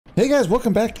Hey guys,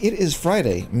 welcome back. It is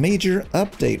Friday, Major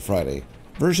Update Friday,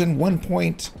 version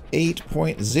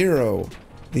 1.8.0,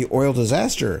 the oil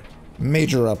disaster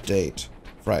Major Update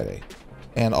Friday.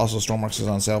 And also Stormworks is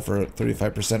on sale for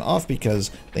 35% off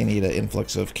because they need an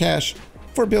influx of cash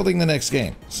for building the next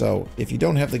game. So if you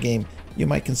don't have the game, you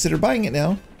might consider buying it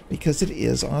now because it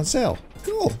is on sale.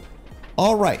 Cool.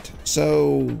 All right,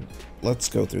 so let's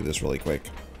go through this really quick.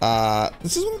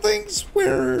 This is one of the things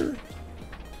where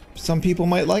some people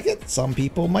might like it, some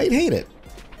people might hate it.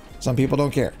 Some people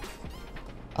don't care.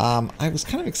 I was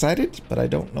kind of excited, but I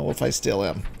don't know if I still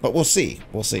am. But we'll see.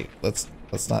 We'll see. Let's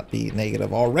not be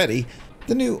negative already.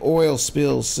 The new oil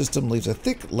spill system leaves a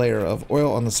thick layer of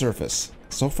oil on the surface.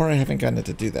 So far, I haven't gotten it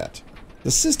to do that.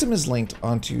 The system is linked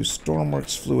onto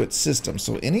Stormworks fluid system,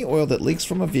 so any oil that leaks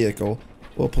from a vehicle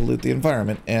will pollute the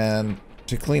environment, and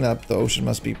to clean up, the ocean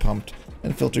must be pumped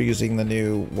and filtered using the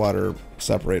new water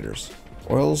separators.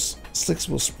 Oil's slicks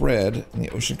will spread in the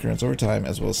ocean currents over time,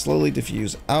 as well as slowly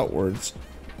diffuse outwards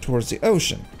towards the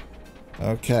ocean.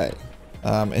 Okay.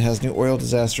 It has new oil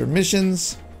disaster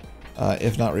emissions.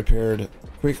 If not repaired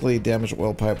quickly, damaged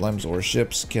oil pipelines or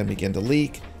ships can begin to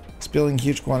leak, spilling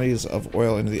huge quantities of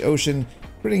oil into the ocean,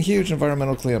 creating huge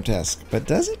environmental cleanup tasks. But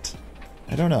does it?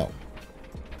 I don't know.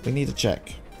 We need to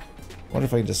check. I wonder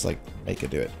if I can just, like, make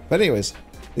it do it. But anyways,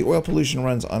 the oil pollution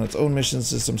runs on its own mission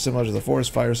system similar to the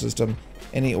forest fire system.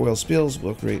 Any oil spills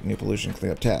will create new pollution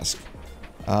cleanup task.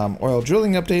 Oil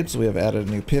drilling updates. We have added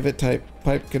a new pivot type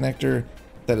pipe connector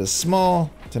that is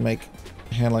small to make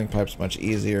handling pipes much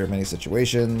easier in many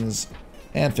situations,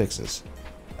 and fixes.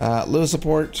 Lua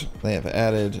support. They've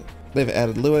added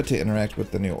Lua to interact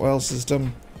with the new oil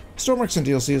system. Stormworks and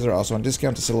DLCs are also on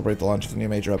discount to celebrate the launch of the new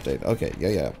major update. Okay,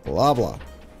 yeah, blah blah.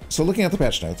 So looking at the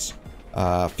patch notes,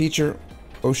 feature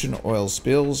ocean oil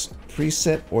spills,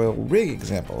 preset oil rig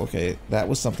example. Okay, that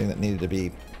was something that needed to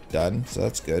be done, so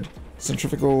that's good.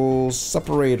 Centrifugal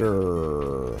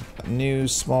separator, new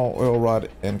small oil rod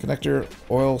and connector,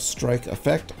 oil strike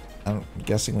effect. I'm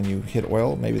guessing when you hit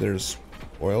oil, maybe there's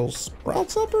oil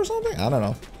sprouts up or something? I don't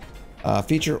know.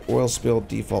 Feature oil spill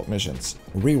default missions.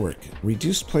 Rework,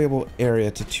 reduce playable area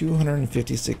to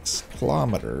 256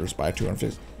 kilometers by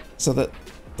 250, so that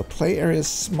the play area is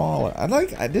smaller.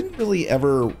 I didn't really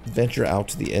ever venture out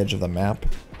to the edge of the map.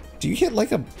 Do you hit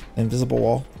like a invisible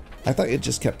wall? I thought it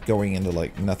just kept going into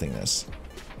like nothingness,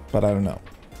 but I don't know.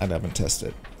 I haven't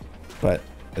tested, but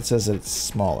it says that it's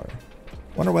smaller.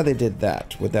 Wonder why they did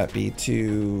that. Would that be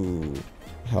to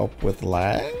help with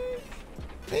lag?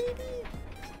 Maybe?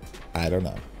 I don't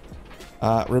know.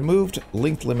 Removed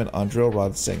length limit on drill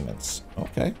rod segments.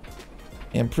 Okay.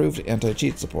 Improved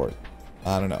anti-cheat support.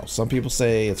 I don't know. Some people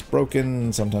say it's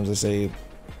broken. Sometimes they say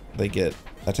they get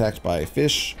attacked by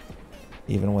fish,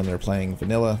 even when they're playing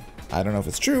vanilla. I don't know if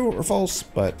it's true or false,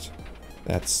 but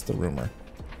that's the rumor.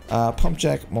 Pump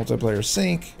jack multiplayer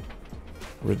sync.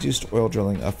 Reduced oil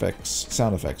drilling effects,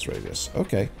 sound effects radius.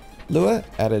 Okay. Lua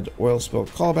added oil spill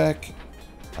callback.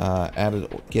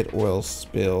 Added get oil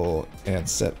spill and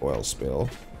set oil spill.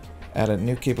 Added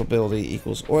new capability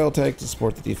equals oil tag to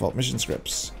support the default mission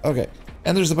scripts. Okay.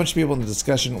 And there's a bunch of people in the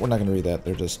discussion. We're not going to read that.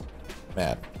 They're just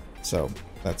mad. So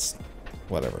that's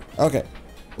whatever. Okay.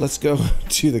 Let's go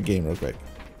to the game real quick.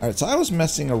 All right. So I was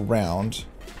messing around.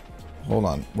 Hold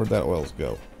on. Where'd that oil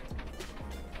go?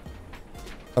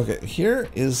 Okay. Here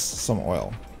is some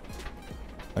oil.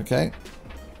 Okay.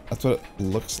 That's what it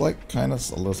looks like. Kind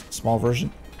of a little small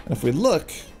version. And if we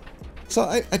look, so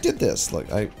I did this.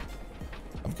 Look, I've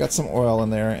got some oil in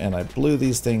there and I blew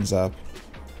these things up,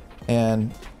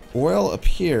 and oil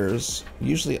appears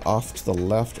usually off to the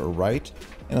left or right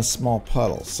in a small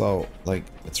puddle. So like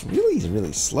it's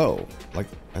really slow. Like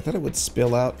I thought it would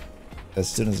spill out as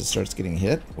soon as it starts getting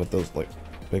hit with those like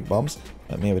big bumps,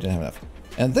 but maybe I didn't have enough.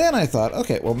 And then I thought,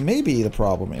 okay, well maybe the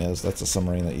problem is, that's a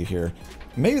submarine that you hear.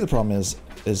 Maybe the problem is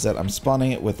that I'm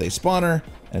spawning it with a spawner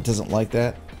and it doesn't like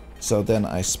that. So then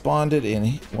I spawned it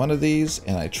in one of these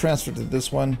and I transferred to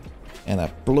this one and I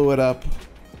blew it up,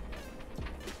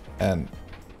 and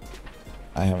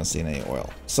I haven't seen any oil.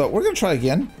 So we're going to try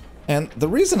again. And the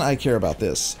reason I care about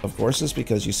this, of course, is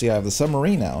because you see I have the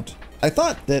submarine out. I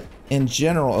thought that in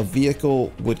general a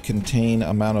vehicle would contain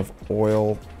amount of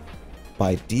oil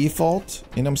by default.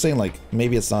 You know what I'm saying? Like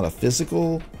maybe it's not a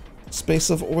physical space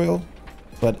of oil,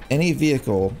 but any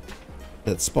vehicle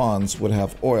that spawns would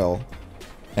have oil,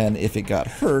 and if it got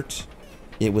hurt,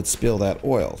 it would spill that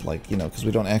oil. Like, you know, because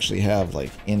we don't actually have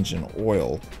like engine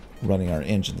oil running our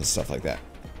engines and stuff like that.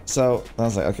 So I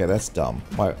was like, okay, that's dumb.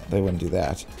 Why they wouldn't do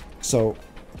that? So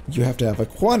you have to have a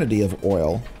quantity of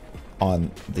oil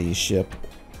on the ship.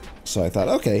 So I thought,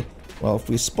 okay, Well, if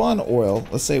we spawn oil,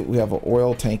 let's say we have an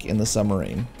oil tank in the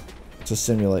submarine to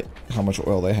simulate how much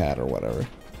oil they had or whatever,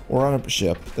 or on a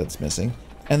ship that's missing,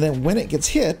 and then when it gets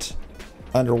hit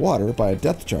underwater by a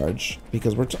depth charge,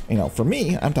 because we're, you know, for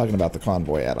me, I'm talking about the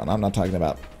convoy add-on. I'm not talking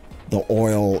about the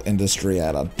oil industry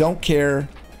add-on. Don't care,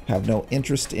 have no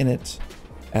interest in it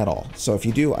at all. So if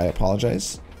you do, I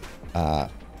apologize.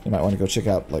 You might want to go check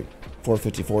out like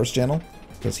 454's channel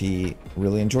because he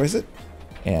really enjoys it,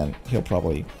 and he'll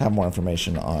probably have more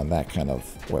information on that kind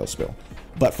of oil spill.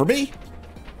 But for me,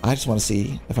 I just want to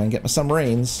see if I can get my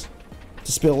submarines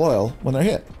to spill oil when they're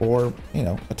hit, or, you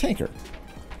know, a tanker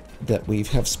that we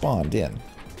have spawned in,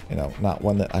 you know, not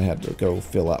one that I had to go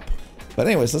fill up. But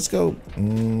anyways, let's go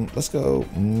to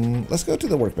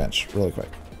the workbench really quick.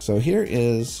 So here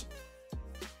is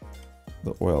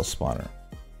the oil spawner.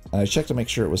 And I checked to make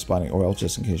sure it was spawning oil,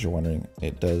 just in case you're wondering.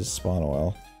 It does spawn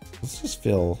oil. Let's just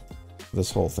fill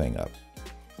this whole thing up.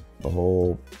 The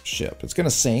whole ship. It's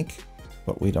gonna sink,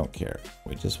 but we don't care.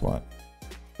 We just want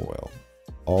oil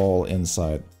all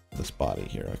inside this body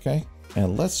here, okay?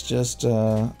 And let's just,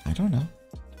 I don't know.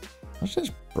 Let's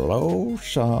just blow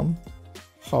some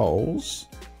holes.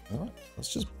 You know what?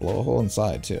 Let's just blow a hole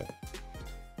inside too.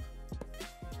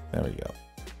 There we go.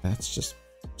 That's just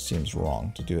seems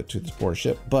wrong to do it to this poor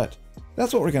ship, but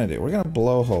that's what we're gonna do. We're gonna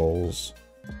blow holes,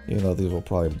 even though these will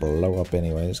probably blow up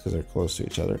anyways because they're close to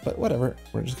each other, but whatever.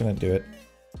 We're just gonna do it.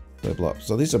 They blow up.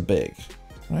 So these are big,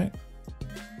 right?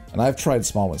 And I've tried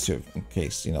small ones too, in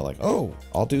case, you know, like, oh,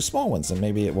 I'll do small ones and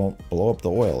maybe it won't blow up the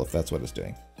oil if that's what it's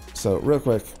doing. So real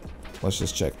quick, let's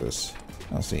just check this.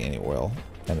 I don't see any oil,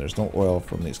 and there's no oil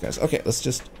from these guys. Okay, let's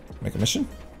just make a mission.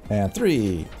 And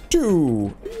 3, 2,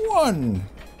 1.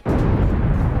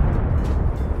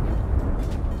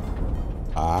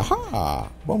 Aha!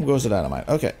 Boom goes the dynamite.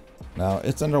 Okay, now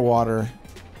it's underwater.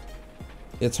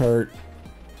 It's hurt.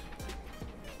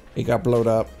 It got blowed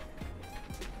up.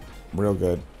 Real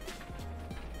good.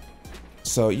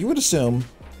 So you would assume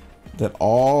that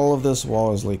all of this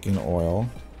wall is leaking oil.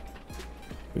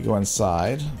 We go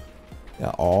inside.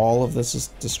 Yeah, all of this is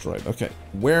destroyed. Okay,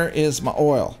 where is my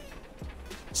oil?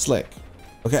 Slick.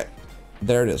 Okay,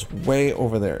 there it is. Way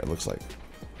over there, it looks like.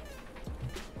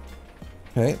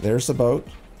 Okay, there's the boat.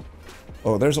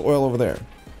 Oh, there's oil over there.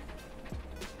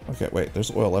 Okay, wait,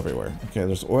 there's oil everywhere. Okay,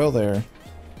 there's oil there.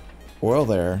 Oil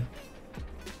there.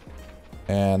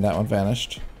 And that one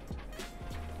vanished.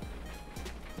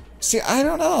 See, I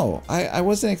don't know. I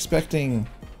wasn't expecting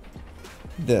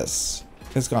this.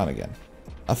 It's gone again.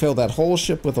 I filled that whole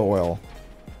ship with oil,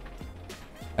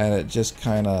 and it just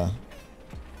kind of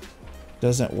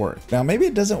doesn't work. Now, maybe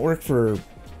it doesn't work for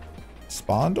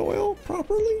spawned oil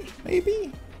properly?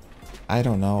 Maybe? I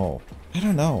don't know. I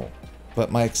don't know.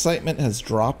 But my excitement has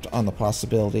dropped on the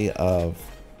possibility of,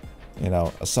 you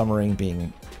know, a submarine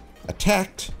being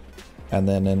attacked and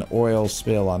then an oil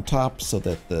spill on top so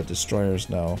that the destroyers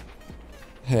know,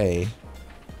 hey,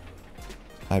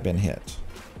 I've been hit.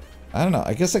 I don't know.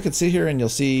 I guess I could sit here and you'll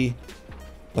see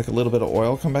like a little bit of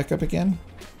oil come back up again.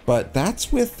 But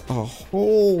that's with a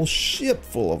whole ship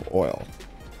full of oil.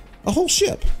 A whole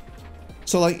ship.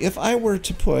 So like if I were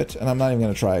to put, and I'm not even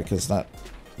going to try it because it's not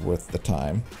worth the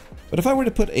time, but if I were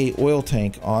to put a oil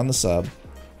tank on the sub,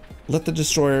 let the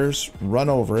destroyers run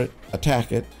over it,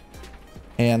 attack it,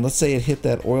 and let's say it hit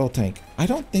that oil tank, I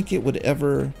don't think it would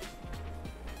ever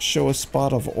show a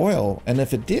spot of oil. And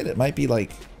if it did, it might be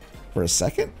like for a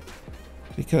second,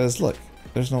 because look,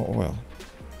 there's no oil.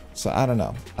 So I don't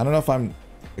know. I don't know if I'm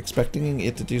expecting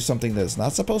it to do something that it's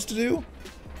not supposed to do,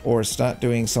 or it's not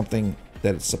doing something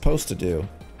that it's supposed to do,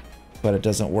 but it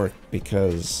doesn't work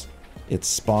because it's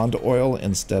spawned oil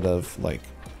instead of like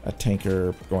a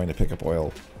tanker going to pick up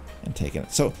oil and taking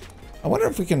it. So I wonder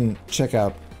if we can check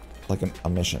out like a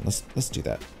mission. Let's do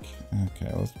that.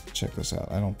 Okay, let's check this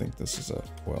out. I don't think this is a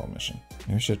oil mission.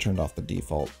 Maybe I should have turned off the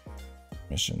default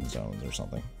mission zones or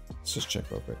something. Let's just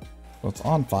check real quick. Well, it's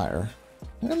on fire.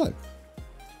 Hey, look,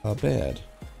 a bed.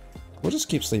 We'll just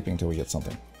keep sleeping until we get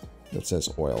something that says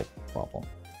oil problem.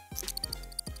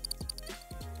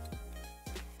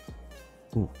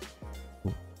 Ooh.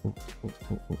 Ooh, ooh, ooh,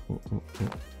 ooh, ooh, ooh, ooh, ooh.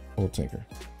 Oil tanker.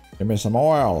 Give me some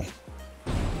oil.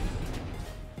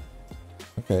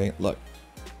 Okay, look.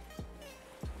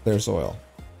 There's oil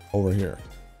over here.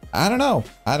 I don't know.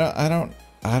 I don't know.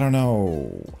 I don't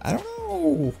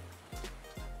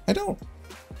know.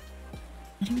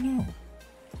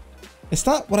 It's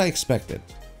not what I expected.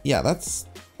 Yeah, that's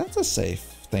a safe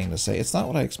thing to say. It's not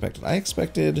what I expected. I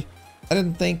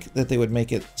didn't think that they would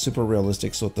make it super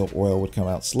realistic so that the oil would come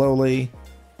out slowly.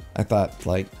 I thought,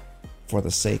 like, for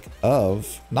the sake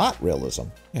of not realism.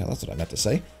 Yeah, that's what I meant to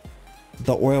say.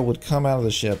 the oil would come out of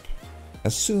the ship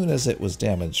as soon as it was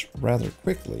damaged rather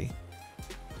quickly,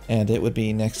 and it would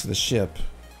be next to the ship,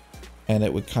 and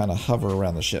it would kind of hover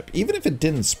around the ship. Even if it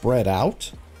didn't spread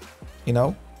out, you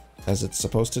know, as it's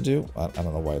supposed to do. I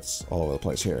don't know why it's all over the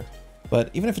place here. But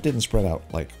even if it didn't spread out,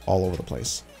 like, all over the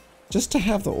place, just to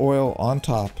have the oil on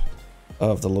top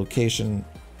of the location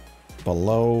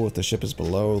below, if the ship is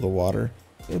below the water,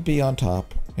 it would be on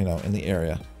top, you know, in the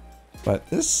area. But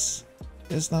this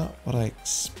is not what I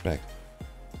expect.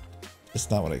 It's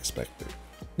not what I expected.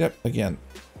 Yep, again,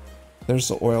 there's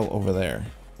the oil over there.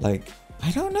 Like,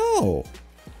 I don't know.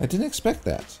 I didn't expect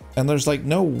that. And there's like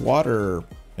no water,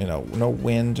 you know, no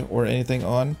wind or anything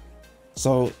on.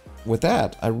 So with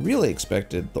that, I really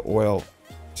expected the oil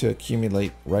to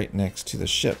accumulate right next to the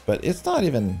ship, but it's not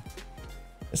even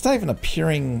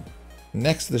appearing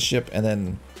next to the ship and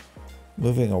then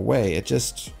moving away. It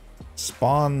just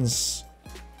spawns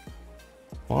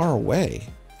far away.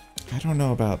 I don't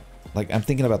know about, like, I'm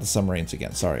thinking about the submarines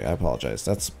again. Sorry, I apologize.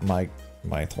 That's my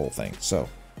whole thing. So,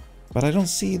 but I don't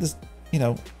see this, you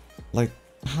know, like,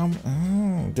 how,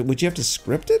 would you have to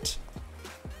script it?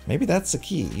 Maybe that's the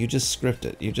key. You just script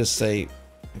it. You just say,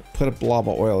 put a blob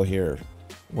of oil here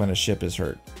when a ship is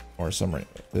hurt or a submarine.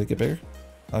 Did it get bigger?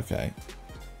 Okay.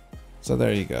 So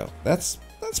there you go. That's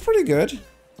pretty good.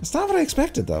 It's not what I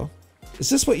expected though. Is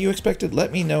this what you expected?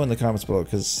 Let me know in the comments below,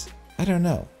 because I don't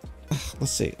know.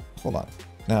 Let's see. Hold on.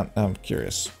 Now I'm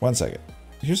curious. 1 second.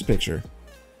 Here's a picture.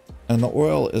 And the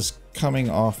oil is coming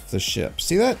off the ship.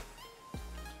 See that?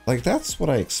 Like, that's what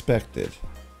I expected.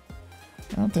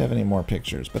 I don't have any more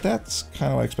pictures, but that's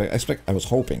kind of what I expect. I was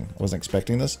hoping. I wasn't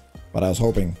expecting this, but I was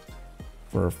hoping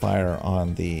for fire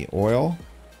on the oil.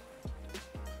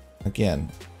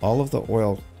 Again, all of the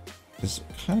oil is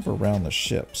kind of around the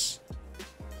ships.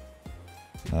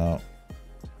 No,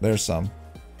 there's some.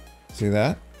 See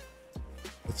that?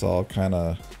 It's all kind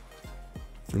of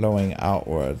flowing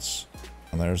outwards.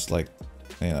 And there's, like,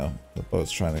 you know, the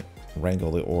boat's trying to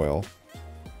wrangle the oil.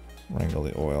 Wrangle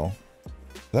the oil.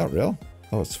 Is that real?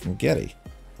 Oh, it's from Getty.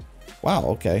 Wow,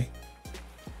 okay.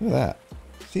 Look at that.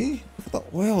 See? Look at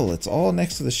the oil. It's all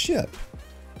next to the ship.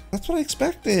 That's what I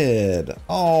expected.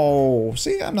 Oh,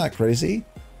 see? I'm not crazy.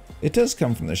 It does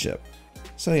come from the ship.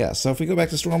 So yeah, so if we go back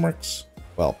to Stormworks,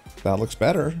 well, that looks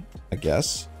better, I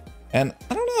guess. And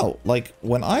I don't know, like,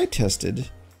 when I tested,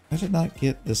 I did not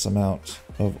get this amount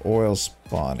of oil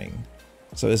spawning.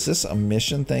 So is this a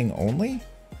mission thing only?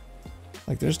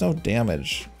 Like, there's no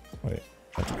damage. Wait,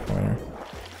 at the pointer.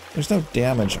 There's no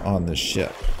damage on the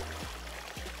ship.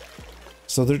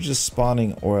 So they're just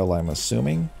spawning oil, I'm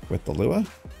assuming, with the Lua.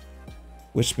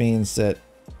 Which means that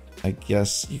I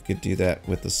guess you could do that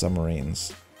with the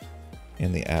submarines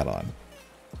in the add-on.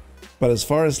 But as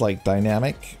far as, like,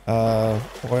 dynamic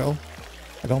oil,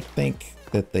 I don't think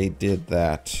that they did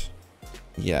that.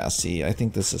 Yeah, see, I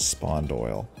think this is spawned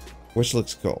oil, which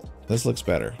looks cool. This looks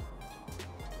better.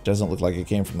 Doesn't look like it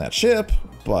came from that ship,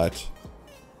 but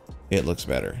it looks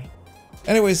better.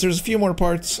 Anyways, there's a few more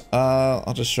parts.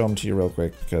 I'll just show them to you real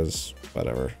quick because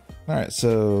whatever. All right,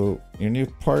 so your new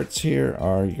parts here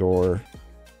are your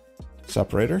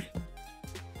separator.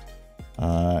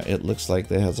 It looks like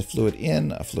it has a fluid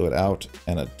in, a fluid out,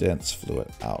 and a dense fluid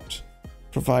out.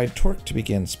 Provide torque to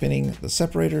begin spinning. The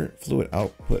separator fluid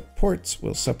output ports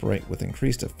will separate with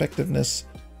increased effectiveness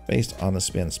based on the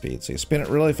spin speed. So you spin it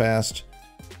really fast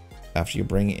after you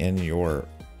bring in your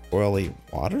oily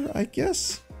water, I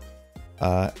guess.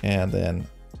 And then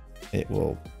it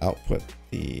will output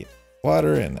the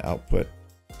water and output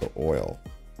the oil.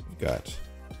 You've got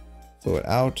fluid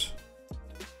out,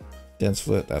 dense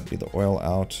fluid, that'd be the oil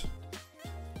out.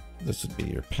 This would be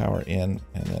your power in,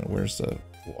 and then where's the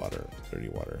water, dirty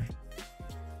water?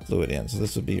 Fluid in, so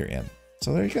this would be your in.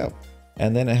 So there you go.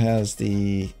 And then it has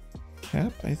the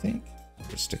cap, I think. I'll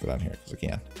just stick it on here because I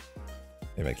can.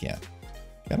 Maybe I can't.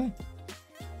 Can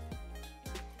I?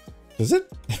 Does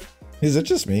it? Is it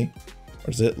just me?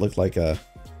 Or does it look like a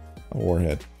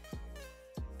warhead?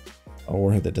 A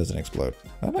warhead that doesn't explode.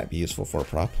 That might be useful for a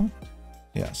prop, huh?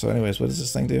 Yeah, so anyways, what does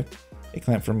this thing do? A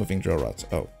clamp for moving drill rods.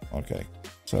 Oh, okay.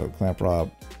 So clamp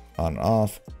rod on and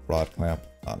off, rod clamp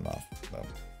on and off. No,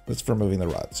 that's for moving the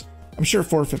rods. I'm sure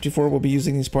 454 will be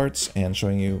using these parts and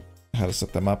showing you how to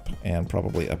set them up and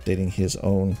probably updating his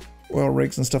own oil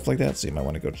rigs and stuff like that. So you might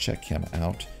want to go check him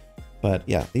out. But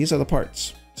yeah, these are the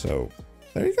parts. So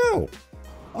there you go.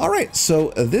 All right, so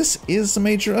this is the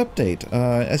major update.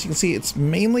 As you can see, it's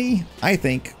mainly, I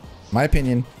think, my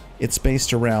opinion, it's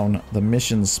based around the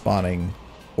mission spawning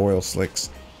oil slicks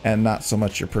and not so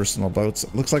much your personal boats.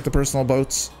 It looks like the personal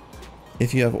boats,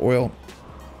 if you have oil,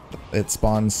 it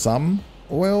spawns some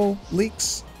oil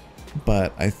leaks,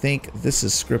 but I think this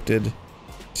is scripted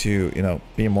to, you know,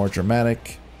 be more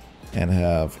dramatic and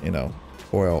have, you know,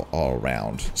 oil all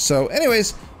around. So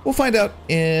anyways, we'll find out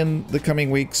in the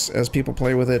coming weeks as people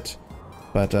play with it.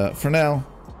 But for now,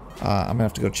 I'm gonna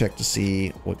have to go check to see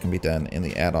what can be done in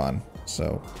the add-on.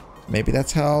 So maybe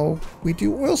that's how we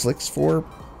do oil slicks for,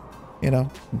 you know,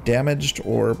 damaged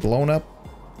or blown up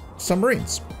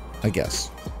submarines, I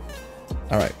guess.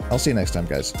 All right, I'll see you next time,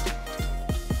 guys.